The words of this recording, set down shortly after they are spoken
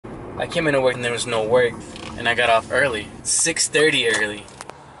I came into work and there was no work, and I got off early, 6:30 early.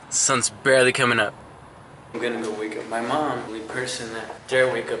 Sun's barely coming up. I'm gonna go wake up my mom, the only person that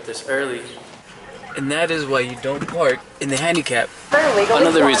dare wake up this early. And that is why you don't park in the handicap.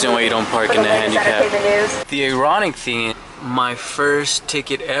 Another reason why you don't park in the handicap. The ironic thing, my first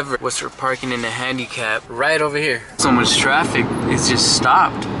ticket ever was for parking in the handicap right over here. So much traffic, it's just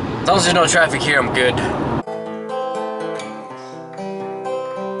stopped. As long as there's no traffic here, I'm good.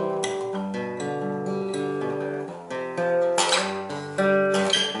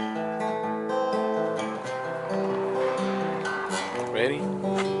 Ready?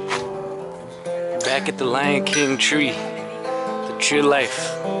 Back at the Lion King tree, the tree of life.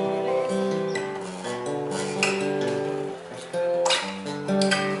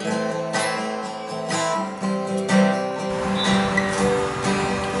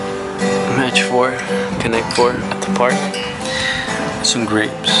 Match 4, Connect 4 at the park. Some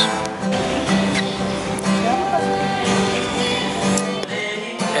grapes.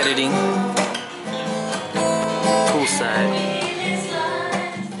 Editing. Poolside.